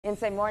In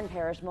St. Martin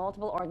Parish,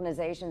 multiple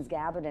organizations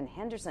gathered in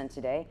Henderson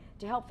today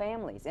to help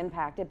families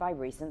impacted by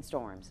recent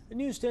storms. The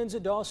News 10's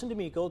Dawson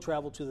D'Amico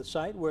traveled to the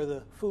site where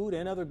the food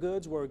and other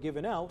goods were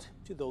given out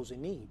to those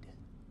in need.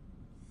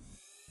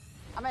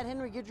 I'm at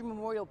Henry Guidry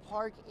Memorial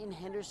Park in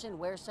Henderson,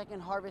 where Second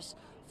Harvest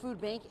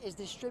Food Bank is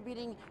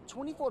distributing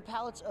 24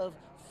 pallets of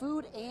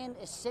food and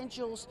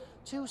essentials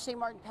to St.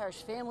 Martin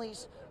Parish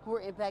families who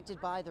were impacted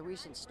by the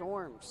recent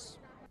storms.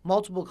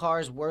 Multiple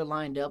cars were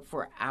lined up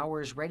for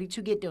hours ready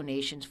to get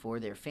donations for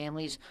their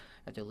families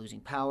after losing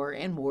power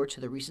and more to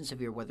the recent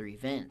severe weather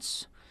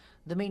events.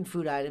 The main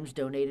food items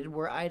donated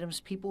were items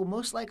people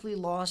most likely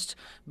lost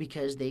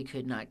because they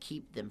could not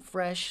keep them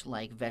fresh,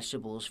 like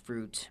vegetables,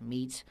 fruit,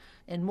 meat,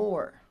 and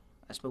more.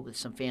 I spoke with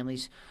some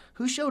families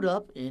who showed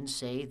up and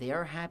say they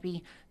are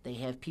happy they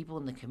have people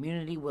in the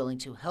community willing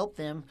to help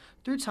them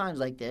through times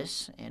like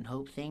this and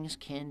hope things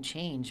can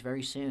change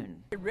very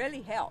soon. It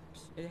really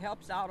helps. It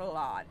helps out a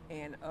lot.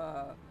 And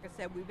like I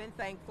said, we've been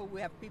thankful.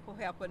 We have people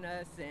helping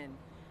us, and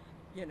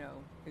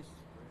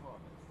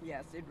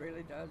yes, it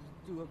really does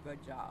do a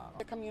good job.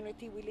 The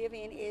community we live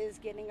in is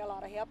getting a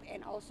lot of help,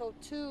 and also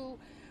too,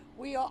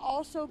 we are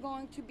also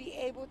going to be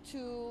able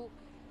to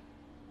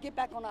get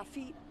back on our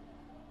feet.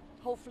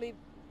 Hopefully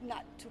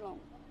not too long.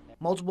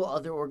 Multiple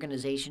other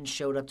organizations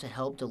showed up to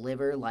help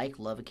deliver, like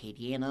Lafayette and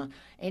Acadiana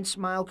and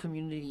Smile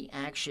Community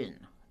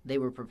Action. They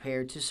were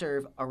prepared to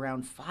serve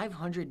around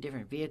 500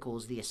 different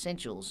vehicles the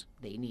essentials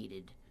they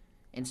needed.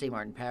 In St.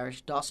 Martin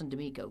Parish, Dawson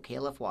D'Amico,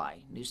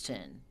 KLFY News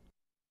 10.